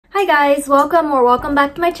Hi guys, welcome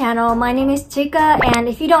back to my channel. My name is Chika, and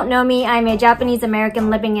if you don't know me, I'm a Japanese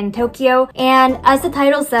American living in Tokyo. And as the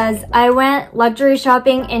title says, I went luxury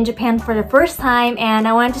shopping in Japan for the first time, and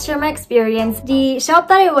I wanted to share my experience. The shop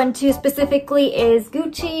that I went to specifically is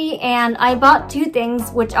Gucci, and I bought two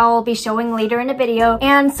things which I'll be showing later in the video.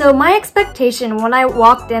 And so my expectation when I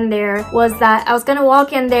walked in there was that I was gonna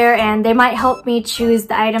walk in there and they might help me choose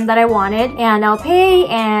the item that I wanted, and I'll pay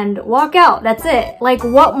and walk out. That's it. Like,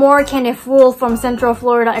 what more can a fool from Central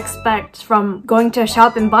Florida expect from going to a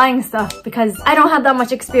shop and buying stuff? Because I don't have that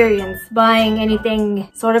much experience buying anything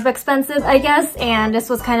sort of expensive, I guess, and this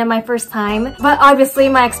was kind of my first time. But obviously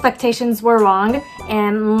my expectations were wrong,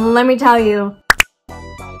 and let me tell you,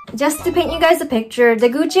 just to paint you guys a picture, the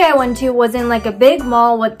Gucci I went to was in like a big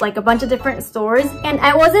mall with like a bunch of different stores, and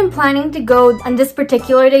I wasn't planning to go on this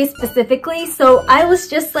particular day specifically, so I was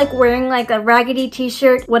just like wearing like a raggedy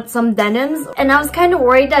t-shirt with some denims, and I was kind of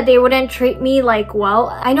worried that they wouldn't treat me like well.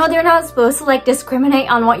 I know they're not supposed to like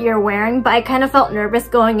discriminate on what you're wearing, but I kind of felt nervous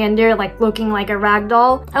going in there like looking like a rag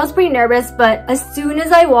doll. I was pretty nervous, but as soon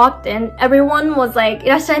as I walked in, everyone was like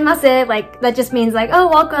 "Irashaimase," like that just means like oh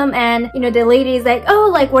welcome, and you know the lady's like oh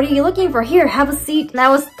like what are you looking for? Here, have a seat. And I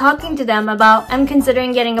was talking to them about I'm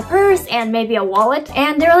considering getting a purse and maybe a wallet,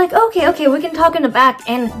 and they're like okay, we can talk in the back.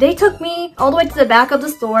 And they took me all the way to the back of the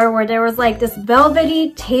store where there was like this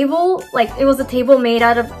velvety table, like it was a table made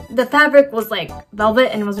out of, the fabric was like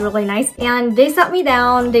velvet and it was really nice. And they sat me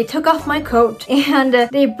down, they took off my coat, and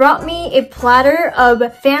they brought me a platter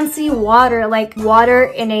of fancy water, like water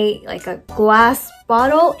in a glass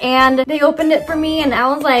bottle, and they opened it for me, and I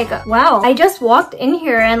was like wow, I just walked in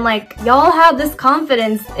here and like y'all have this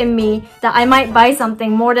confidence in me that I might buy something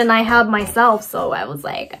more than I have myself. So I was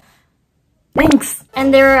like thanks.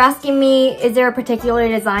 And they were asking me, is there a particular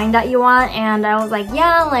design that you want? And I was like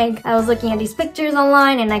yeah, like I was looking at these pictures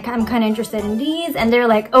online and like I'm kind of interested in these. And they're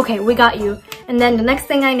like okay, we got you. And then the next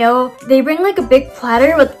thing I know, they bring like a big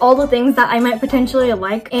platter with all the things that I might potentially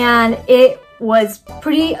like, and it was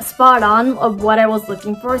pretty spot on of what I was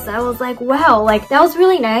looking for. So I was like wow, like that was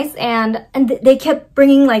really nice. And they kept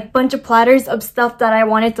bringing like bunch of platters of stuff that I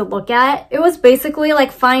wanted to look at. It was basically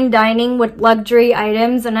like fine dining with luxury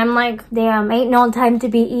items, and I'm like damn, ain't no time to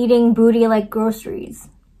be eating booty like groceries.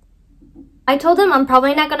 I told them I'm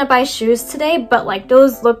probably not gonna buy shoes today, but like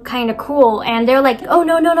those look kind of cool. And they're like oh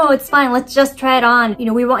no, it's fine, let's just try it on, you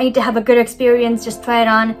know, we want you to have a good experience, just try it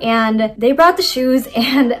on. And they brought the shoes,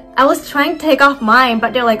 and I was trying to take off mine,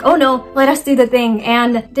 but they're like oh no, let us do the thing.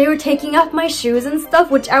 And they were taking off my shoes and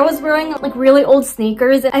stuff, which I was wearing like really old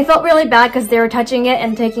sneakers. I felt really bad because they were touching it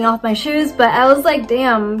and taking off my shoes, but I was like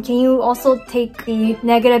damn, can you also take the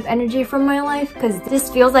negative energy from my life, because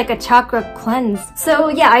this feels like a chakra cleanse. So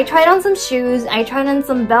yeah, I tried on some shoes, I tried on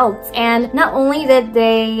some belts, and not only did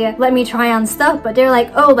they let me try on stuff, but they're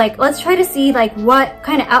like oh like let's try to see like what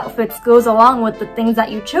kind of outfits goes along with the things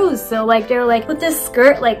that you chose. So like they're like put this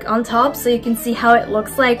skirt like on top so you can see how it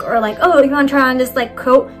looks like, or like oh you want to try on this like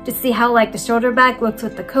coat to see how like the shoulder bag looks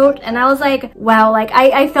with the coat. And I was like wow, like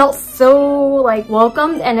I felt so like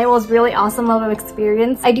welcomed, and it was really awesome of an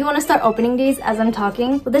experience. I do want to start opening these as I'm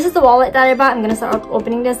talking, but this is the wallet that I bought. I'm gonna start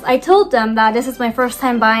opening this. I told them that this is my first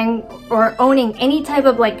time buying or owning any type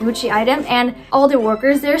of like Gucci item, and all the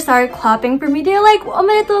workers there started clapping for me. They're like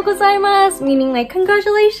omedetou gozaimasu, meaning like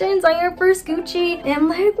congratulations on your first Gucci. And I'm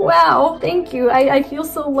like wow, thank you, I feel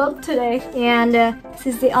so loved today. And this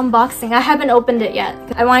is the unboxing. I haven't opened it yet.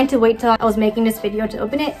 I wanted to wait till I was making this video to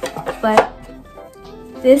open it, but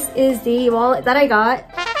this is the wallet that I got.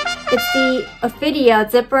 It's the Ophidia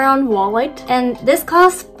zip around wallet, and this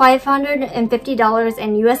costs $550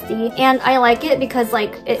 in USD, and I like it because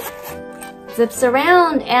like it zips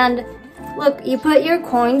around, and look, you put your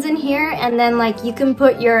coins in here, and then like you can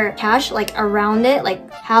put your cash like around it, like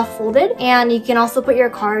half folded, and you can also put your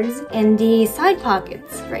cards in the side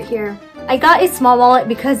pockets right here. I got a small wallet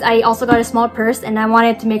because I also got a small purse, and I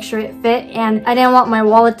wanted to make sure it fit, and I didn't want my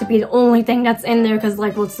wallet to be the only thing that's in there because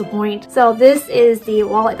like what's the point. So this is the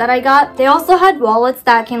wallet that I got. They also had wallets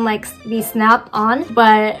that can like be snapped on,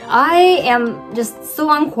 but I am just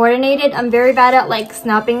so uncoordinated. I'm very bad at like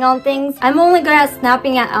snapping on things. I'm only good at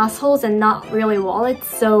snapping at assholes and not really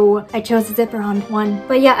wallets, so I chose the zip around one.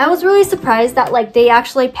 But yeah, I was really surprised that like they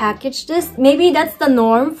actually packaged this. Maybe that's the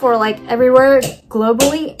norm for like everywhere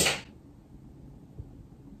globally.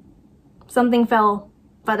 Something fell,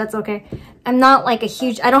 but that's okay. I'm not like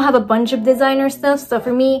I don't have a bunch of designer stuff, so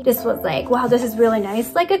for me, this was like, wow, this is really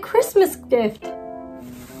nice. Like a Christmas gift.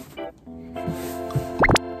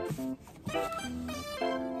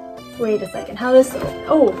 Wait a second, how does,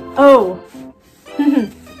 oh.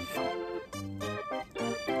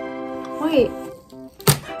 Wait.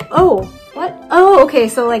 Oh, what? Oh, okay,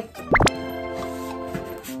 so like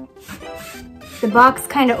the box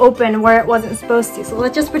kind of opened where it wasn't supposed to. So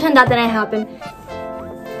let's just pretend that didn't happen.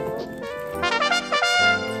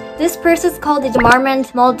 This purse is called the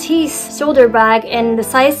Demarment Maltese shoulder bag in the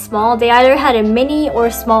size small. They either had a mini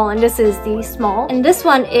or small, and this is the small. And this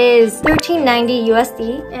one is $13.90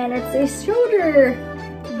 USD, and it's a shoulder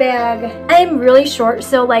bag. I'm really short,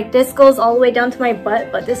 so like this goes all the way down to my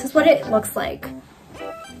butt, but this is what it looks like.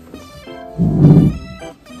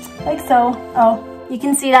 Like so. Oh, you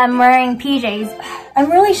can see that I'm wearing PJs.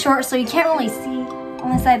 I'm really short, so you can't really see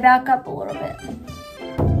unless I back up a little bit.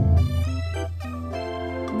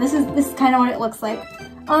 This is kind of what it looks like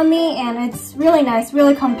on me, and it's really nice,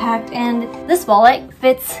 really compact, and this wallet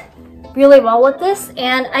fits really well with this.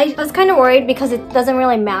 And I was kind of worried because it doesn't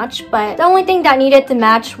really match, but the only thing that needed to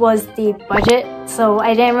match was the budget, so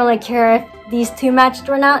I didn't really care if these two matched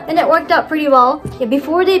or not, and it worked out pretty well. Yeah,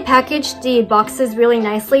 before they packaged the boxes really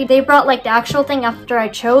nicely, they brought like the actual thing after I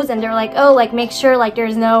chose, and they're like, oh, like make sure like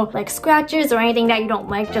there's no like scratches or anything that you don't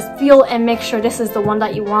like, just feel and make sure this is the one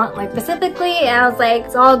that you want, like specifically. And I was like,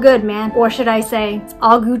 it's all good, man, or should I say it's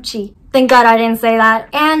all Gucci. Thank God I didn't say that.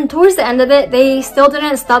 And towards the end of it, they still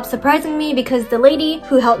didn't stop surprising me, because the lady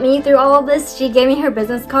who helped me through all of this, she gave me her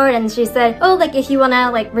business card, and she said, oh, like if you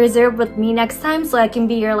wanna like reserve with me next time so I can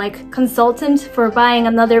be your like consultant for buying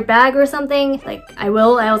another bag or something, like I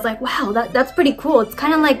will. I was like, wow, that's pretty cool. It's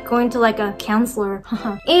kind of like going to like a counselor.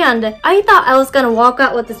 And I thought I was gonna walk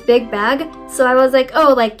out with this big bag, so I was like,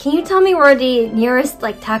 oh, like can you tell me where the nearest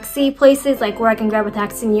like taxi place is, like where I can grab a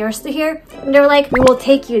taxi nearest to here? And they were like, we will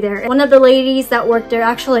take you there. One of the ladies that worked there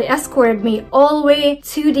actually escorted me all the way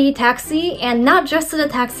to the taxi, and not just to the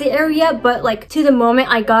taxi area, but like to the moment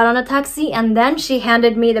I got on a taxi, and then she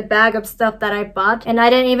handed me the bag of stuff that I bought, and I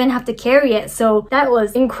didn't even have to carry it. So that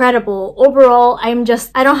was incredible. Overall, I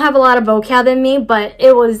don't have a lot of vocab in me, but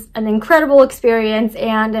it was an incredible experience,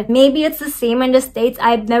 and maybe it's the same in the States.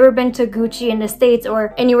 I've never been to Gucci in the States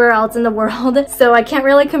or anywhere else in the world, so I can't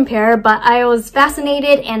really compare, but I was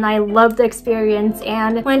fascinated and I loved the experience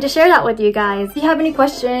and wanted to share that with you guys. If you have any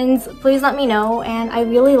questions, please let me know, and I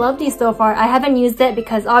really love these so far. I haven't used it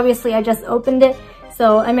because obviously I just opened it,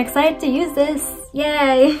 so I'm excited to use this.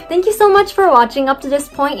 Yay! Thank you so much for watching up to this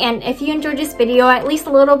point, and if you enjoyed this video at least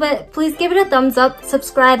a little bit, please give it a thumbs up,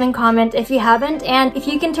 subscribe, and comment if you haven't. And if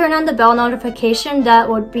you can turn on the bell notification, that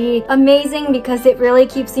would be amazing, because it really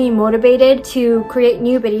keeps me motivated to create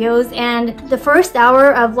new videos. And the first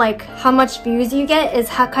hour of like how much views you get is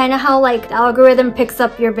kind of how like the algorithm picks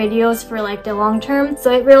up your videos for like the long term.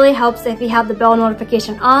 So it really helps if you have the bell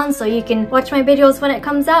notification on so you can watch my videos when it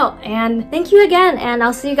comes out. And thank you again, and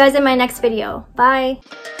I'll see you guys in my next video. Bye!